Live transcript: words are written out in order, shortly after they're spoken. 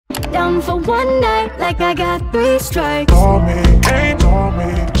down for one night like I got 3 strikes.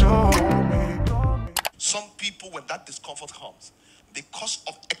 Some people, when that discomfort comes, because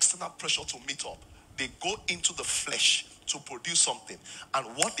of external pressure to meet up, they go into the flesh to produce something. And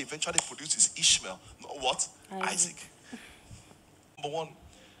what they eventually produce is Ishmael. No, what? Isaac. Number one,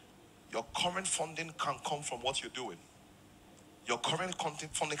 your current funding can come from what you're doing. Your current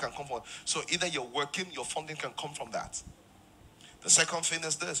funding can come from. So either you're working, your funding can come from that. The second thing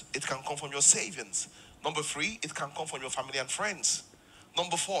is this: it can come from your savings. Number 3, it can come from your family and friends.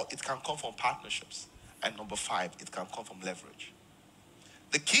 Number 4, it can come from partnerships. And number 5, it can come from leverage.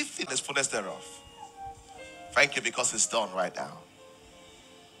 The key thing is fullness thereof. Thank you because it's done right now.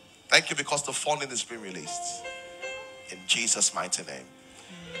 Thank you because the funding is being released. In Jesus' mighty name.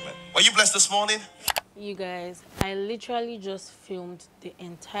 Amen. Were you blessed this morning? You guys, I literally just filmed the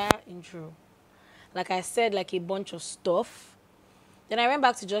entire intro. Like I said, like a bunch of stuff. Then I went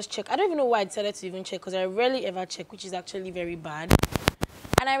back to just check. I don't even know why I decided to even check because I rarely ever check, which is actually very bad.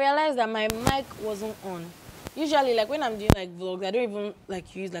 And I realized that my mic wasn't on. Usually, like when I'm doing like vlogs, I don't even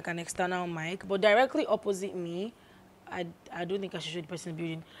like use like an external mic. But directly opposite me, I don't think I should show the person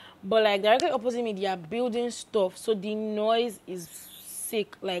building. But like directly opposite me, they are building stuff. So the noise is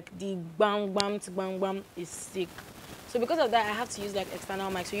sick. Like the bang bang to bang bang is sick. So because of that, I have to use like external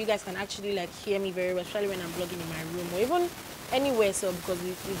mic so you guys can actually like hear me very well, especially when I'm vlogging in my room or even anywhere. So because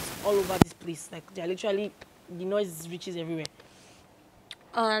it's all over this place, like they're literally, the noise reaches everywhere.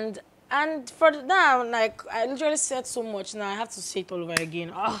 And for now, like I literally said so much now, I have to say it all over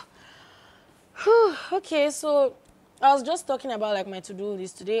again. Okay, so I was just talking about like my to-do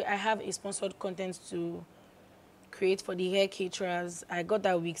list today. I have a sponsored content to create for the hair caterers. I got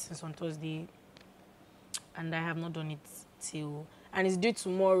that week since on Thursday, and I have not done it till, and it's due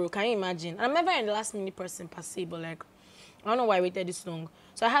tomorrow. Can you imagine? I'm never a last minute person per se, but like I don't know why I waited this long.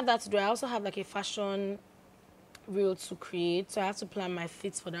 So I have that to do. I also have like a fashion reel to create, so I have to plan my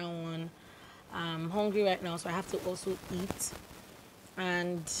fits for that one. I'm hungry right now, so I have to also eat.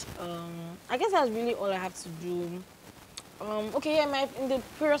 And I guess that's really all I have to do. Okay, yeah, in the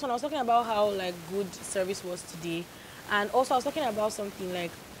previous one I was talking about how like good service was today, and also I was talking about something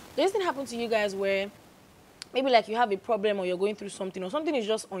like, this thing happened to you guys where maybe like you have a problem or you're going through something or something is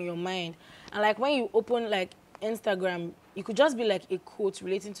just on your mind, and like when you open like Instagram, it could just be like a quote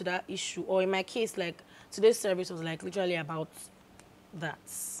relating to that issue, or in my case, like today's service was like literally about that.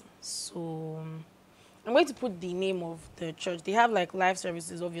 So I'm going to put the name of the church. They have like live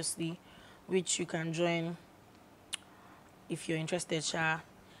services, obviously, which you can join if you're interested, Sha.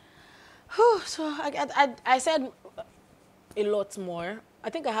 So I said a lot more. I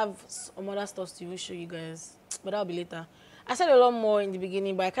think I have some other stuff to even show you guys, but that'll be later. I said a lot more in the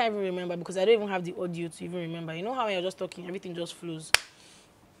beginning, but I can't even remember because I don't even have the audio to even remember. You know how when you're just talking, everything just flows.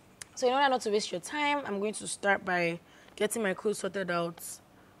 So in order not to waste your time, I'm going to start by getting my clothes sorted out,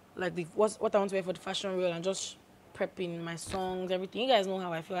 like what I want to wear for the fashion reel, and just prepping my songs, everything. You guys know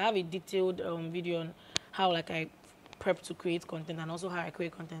how I feel. I have a detailed video on how like I prep to create content and also how I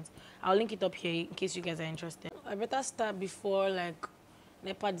create content. I'll link it up here in case you guys are interested. I better start before like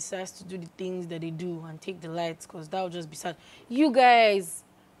NEPA decides to do the things that they do and take the lights, because that would just be sad. You guys,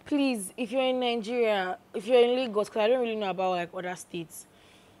 please, if you're in Nigeria, if you're in Lagos, because I don't really know about like other states,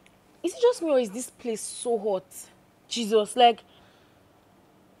 is it just me or is this place so hot? Jesus, like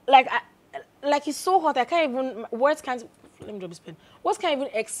it's so hot. I can't even, words can't, let me drop this pen. Words can't even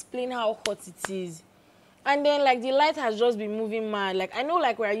explain how hot it is. And then like the light has just been moving mad. Like I know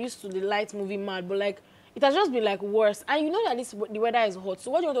like we're used to the light moving mad, but like it has just been like worse. And you know that the weather is hot. So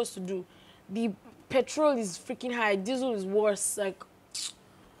what do you want us to do? The petrol is freaking high. Diesel is worse. Like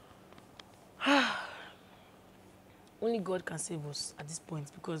only God can save us at this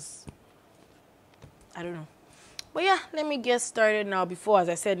point, because I don't know. But yeah, let me get started now before, as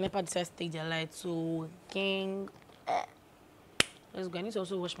I said, NEPA decides to take their light. So gang, let's go. I need to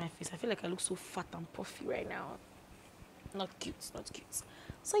also wash my face. I feel like I look so fat and puffy right now. Not cute, not cute.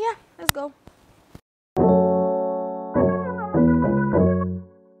 So yeah, let's go.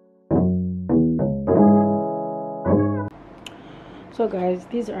 So guys,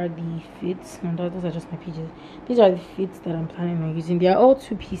 these are the fits. No, those are just my pages. These are the fits that I'm planning on using. They are all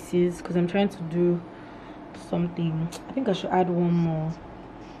 2 pieces because I'm trying to do something. I think I should add one more.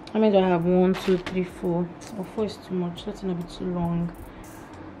 How many do I have? 1, 2, 3, 4. Oh, 4 is too much. Let's not be too long.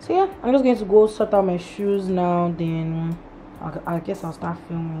 So yeah, I'm just going to go sort out my shoes now. Then I guess I'll start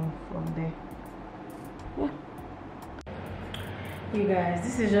filming from there. Yeah. You guys,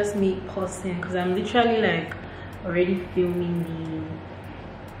 this is just me pausing because I'm literally like already filming the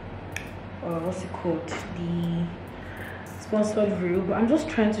what's it called, the sponsored reel, but I'm just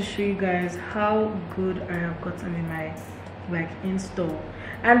trying to show you guys how good I have gotten in my like install.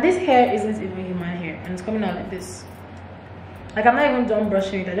 And this hair isn't even human hair, and it's coming out like this. Like I'm not even done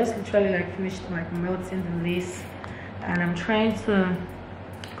brushing it. I just literally like finished like melting the lace, and I'm trying to,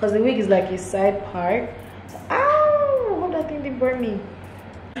 because the wig is like a side part. So, ow! How that thing did burn me.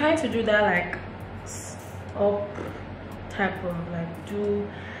 I'm trying to do that like up type of like do.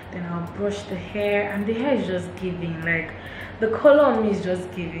 Then I'll brush the hair, and the hair is just giving, like the color on me is just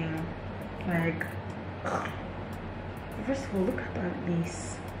giving, like first of all, look at that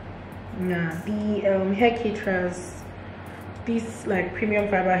lace. Nah, the hair caterers, these like premium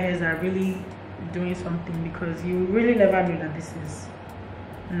fiber hairs are really doing something, because you really never knew that this is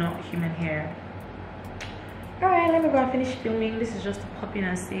not human hair. All right, let me go and finish filming. This is just to pop in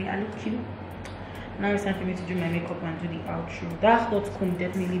and say I look cute. Now it's time for me to do my makeup and do the outro. That hot comb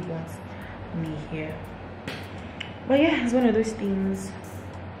definitely wants me here. But yeah, it's one of those things.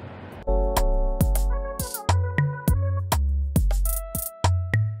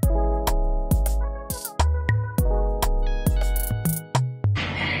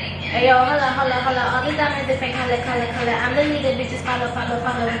 Hey yo, holla. All these diamonds different color. I'm the leader, bitches follow. Tell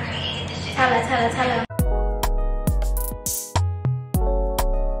her.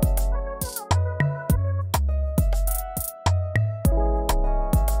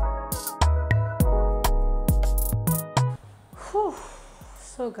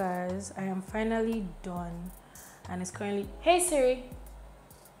 So guys, I am finally done, and it's currently, hey Siri,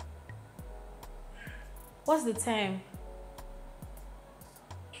 what's the time?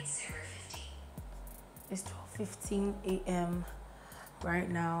 It's 7:15. It's 12:15 a.m. right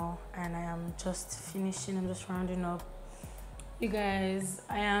now, and I am just finishing. I'm just rounding up. You guys,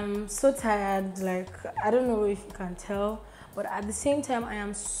 I am so tired. Like, I don't know if you can tell, but at the same time, I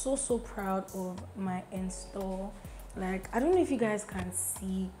am so proud of my install. Like, I don't know if you guys can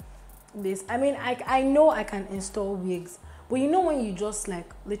see this. I mean, I know I can install wigs, but you know when you just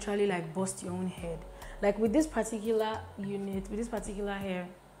like literally like bust your own head, like with this particular unit, with this particular hair,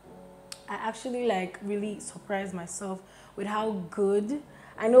 I actually like really surprised myself with how good.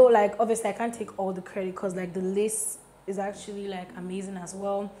 I know, like, obviously I can't take all the credit, because like the lace is actually like amazing as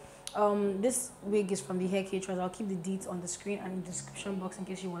well. This wig is from the hair caterers. I'll keep the deets on the screen and in the description box in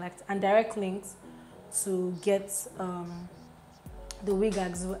case you would like to, and direct links to get the wig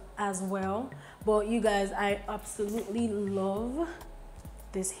as well. But you guys, I absolutely love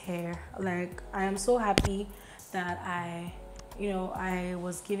this hair. Like, I am so happy that I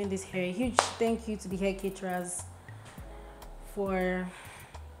was given this hair. A huge thank you to the hair caterers for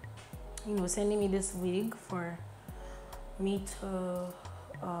sending me this wig for me to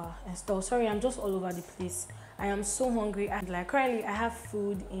install. Sorry, I'm just all over the place. I am so hungry. Like, currently I have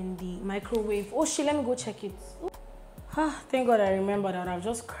food in the microwave. Oh shit, let me go check it. Thank God I remembered that. I've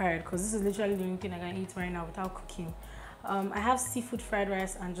just cried, because this is literally the only thing I can eat right now without cooking. I have seafood fried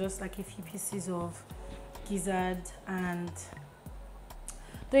rice and just like a few pieces of gizzard. And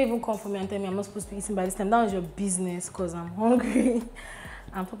don't even come for me and tell me I'm not supposed to be eating by this time. That was your business, because I'm hungry.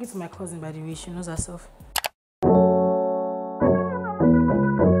 I'm talking to my cousin, by the way. She knows herself.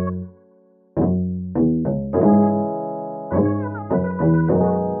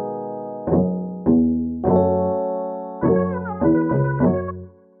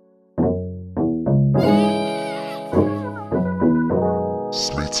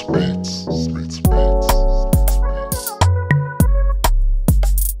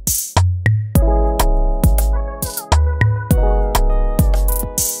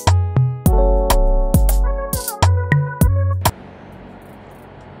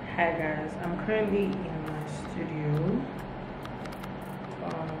 Hi guys, I'm currently in my studio.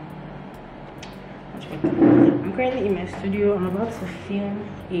 I'm currently in my studio. I'm about to film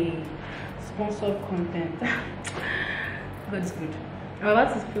a sponsored content. That's good. I'm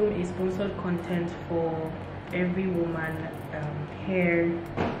about to film a sponsored content for Every Woman hair.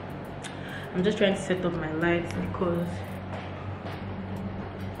 I'm just trying to set up my lights because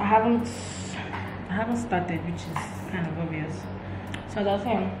I haven't started, which is kind of obvious. So as I was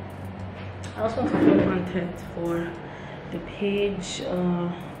saying, I also want to film content for the page.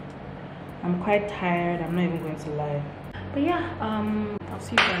 I'm quite tired, I'm not even going to lie. But yeah, I'll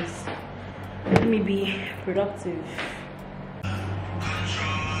see you guys. Let me be productive.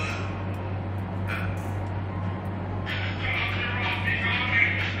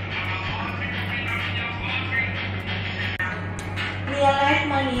 I like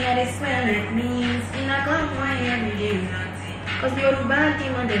money, I smell it means in a come for every day. Cause you're a bad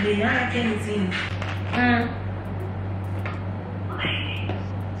team on the day, I can't see.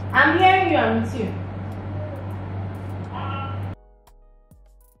 I'm hearing you, I'm with you.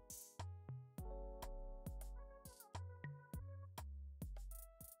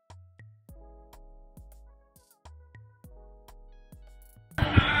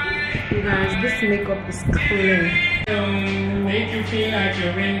 this makeup is clean. Make you feel like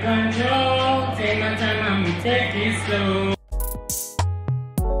you're in control. Take my time and we take it slow.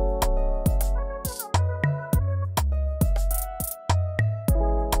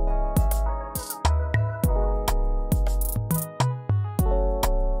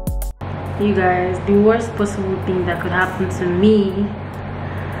 You guys, the worst possible thing that could happen to me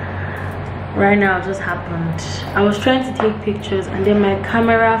right now just happened. I was trying to take pictures and then my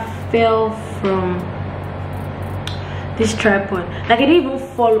camera fell from this tripod. Like, it didn't even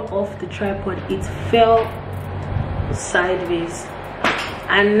fall off the tripod, it fell sideways,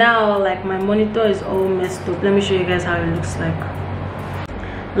 and now like my monitor is all messed up. Let me show you guys how it looks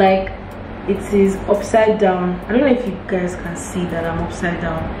like it is upside down. I don't know if you guys can see that I'm upside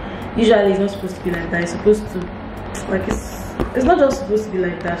down. Usually it's not supposed to be like that. It's supposed to, like, it's not just supposed to be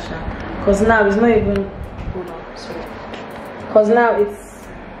like that, Sha. Because now it's not even, hold on, sorry. Because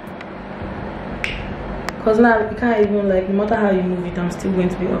now you can't even, like, no matter how you move it, I'm still going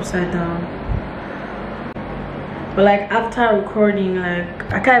to be upside down. But like after recording,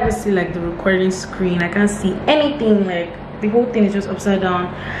 like, I can't even see like the recording screen. I can't see anything. Like, the whole thing is just upside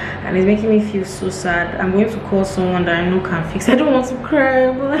down and it's making me feel so sad. I'm going to call someone that I know can fix. I don't want to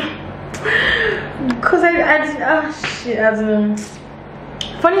cry, but because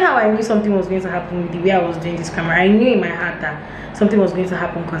funny how I knew something was going to happen with the way I was doing this camera. I knew in my heart that something was going to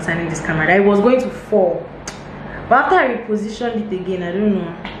happen concerning this camera, that it was going to fall. But after I repositioned it again, I don't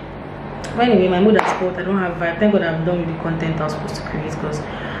know. But anyway, my mood has spoiled. I don't have vibe. Thank God I'm done with the content I was supposed to create, because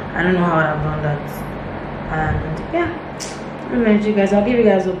I don't know how I'd have done that. And yeah, remember you guys, I'll give you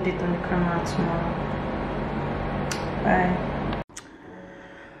guys an update on the camera tomorrow. Bye.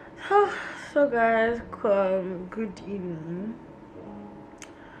 So guys, good evening.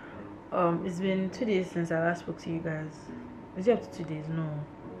 It's been 2 days since I last spoke to you guys. Is it up to 2 days? No.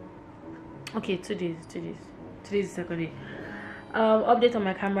 Okay, 2 days. Today's the second day. Update on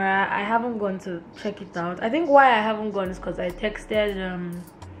my camera. I haven't gone to check it out. I think why I haven't gone is because I texted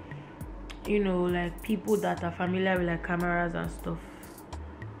you know, like people that are familiar with like cameras and stuff,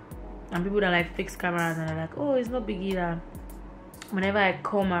 and people that like fix cameras, and they're like, oh, it's not big either. Whenever I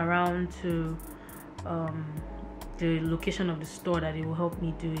come around to the location of the store, that it will help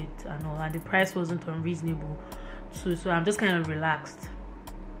me do it and all, and the price wasn't unreasonable too, so I'm just kind of relaxed.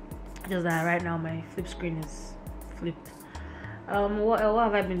 Just that right now my flip screen is flipped. What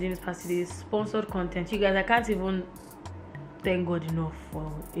have I been doing this past 2 days? Sponsored content. You guys, I can't even thank God enough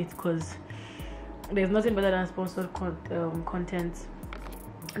for it, because there's nothing better than sponsored content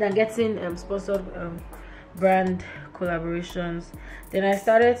than getting sponsored brand collaborations. Then I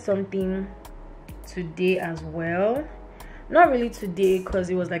started something today as well. Not really today, because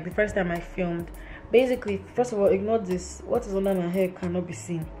it was like the first time I filmed. Basically, first of all, ignore this. What is under my hair cannot be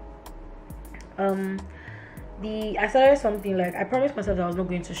seen. I started something, like, I promised myself that I was not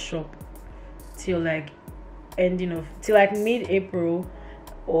going to shop till like till like mid-April,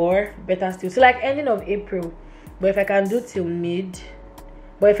 or better still, till like ending of April. But if I can do till mid,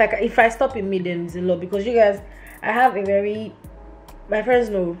 but if I stop in mid, then it's a lot, because you guys, I have a very, my friends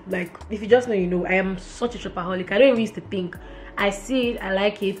know, like, if you just know, you know, I am such a shopaholic. I don't even used to think. I see it, I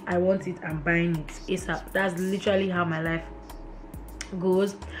like it, I want it, I'm buying it ASAP. That's literally how my life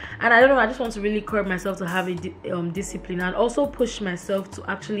goes. And I don't know, I just want to really curb myself to have a discipline, and also push myself to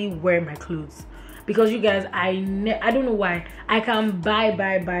actually wear my clothes. Because you guys, I don't know why I can buy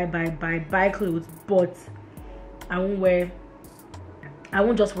clothes, but I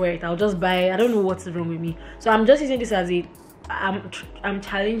won't just wear it. I'll just buy. I don't know what's wrong with me. So I'm just using this as I'm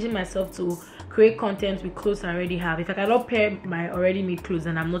challenging myself to create content with clothes I already have. If I cannot pair my already made clothes,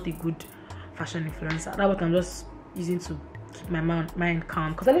 then I'm not a good fashion influencer. That's what I'm just using to keep my mind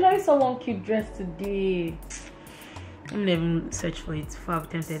calm. Because I literally saw one cute dress today. I'm gonna even search for it before I'm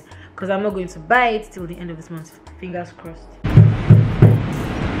tempted, because I'm not going to buy it till the end of this month. Fingers crossed.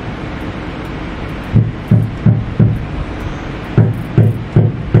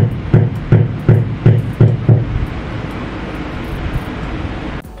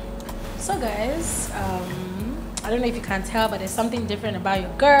 So guys, I don't know if you can tell, but there's something different about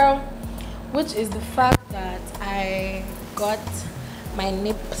your girl, which is the fact that I got my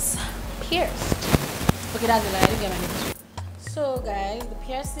nips pierced. Okay, that's a lie. I didn't get my nipples. So guys, the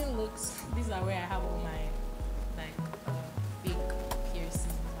piercing looks, these are where I have all my like big piercings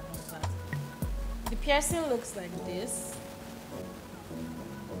and all that. The piercing looks like this.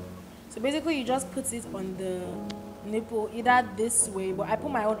 So basically you just put it on the nipple either this way, but I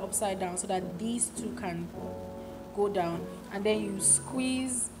put my own upside down so that these two can go down, and then you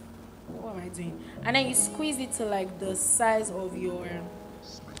squeeze, what am I doing? And then you squeeze it to like the size of your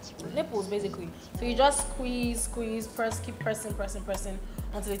nipples basically. So you just squeeze, press, keep pressing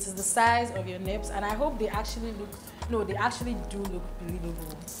until it is the size of your nips. And I hope they actually they actually do look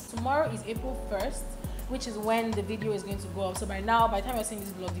believable. Tomorrow is April 1st, which is when the video is going to go up. So by the time you're seeing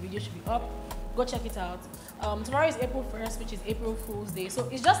this vlog, the video should be up. Go check it out. Tomorrow is April 1st, which is April Fool's Day. So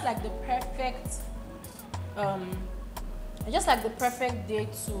it's just like the perfect day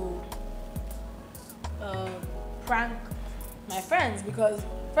to prank my friends, because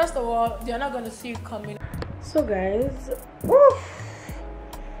first of all, they're not going to see it coming. So guys,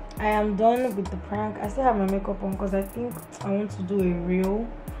 I am done with the prank. I still have my makeup on because I think I want to do a reel.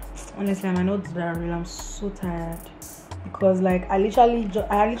 Honestly, I might not do that reel. I'm so tired because like I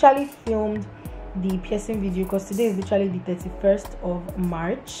literally filmed the piercing video because today is literally the 31st of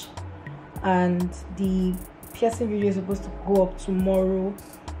March and the piercing video is supposed to go up tomorrow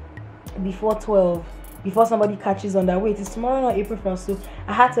before 12, before somebody catches on that. Wait, it's tomorrow, not April 1st. So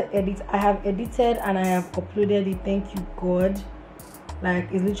I had to edit. I have edited and I have uploaded it. Thank you God.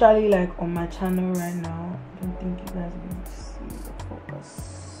 Like it's literally like on my channel right now. I don't think you guys will see the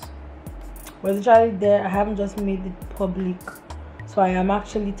focus, but it's literally there. I haven't just made it public, so I am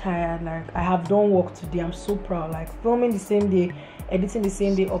actually tired. Like I have done work today. I'm so proud. Like filming the same day, editing the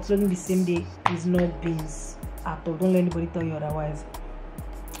same day, uploading the same day is not beans at all. Don't let anybody tell you otherwise.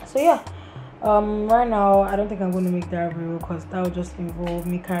 So yeah, right now I don't think I'm going to make that video because that would just involve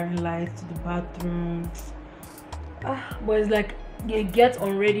me carrying lights to the bathroom. But it's like it gets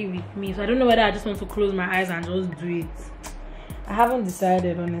already with me, so I don't know whether I just want to close my eyes and just do it. I haven't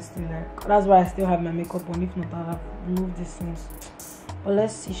decided honestly. Like that's why I still have my makeup on. If not, I'll have removed these things. But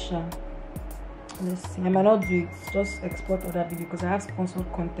let's see, Sha. Let's see. I might not do it. Just export other video because I have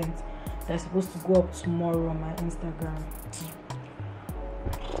sponsored content that's supposed to go up tomorrow on my Instagram.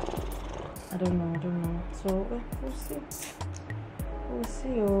 I don't know. So we'll see.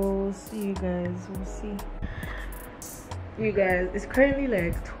 We'll see you guys. We'll see. You guys, it's currently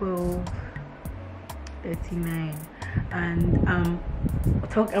like 12:39 and I'm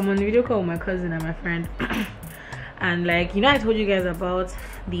on video call with my cousin and my friend and like, you know, I told you guys about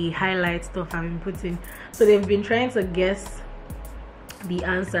the highlight stuff I've been putting, so they've been trying to guess the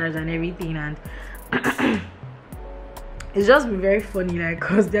answers and everything, and it's just been very funny, like,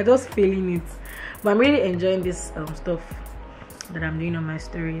 because they're just failing it, but I'm really enjoying this stuff that I'm doing on my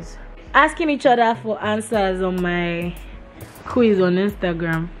stories, asking each other for answers on my quiz on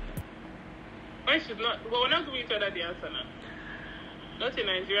Instagram. Why should not? Well, we're not giving each other the answer now. Not a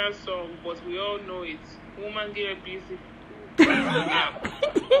Nigerian song, but we all know it. Woman get busy.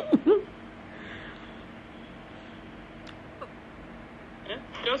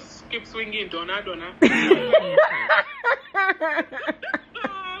 Just keep swinging, Donna.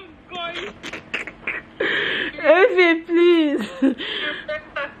 Oh, God. Effie, please.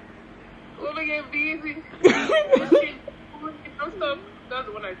 Woman get busy. Don't stop. That's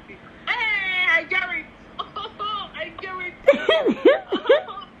the one I see. Hey, I get it. I get it.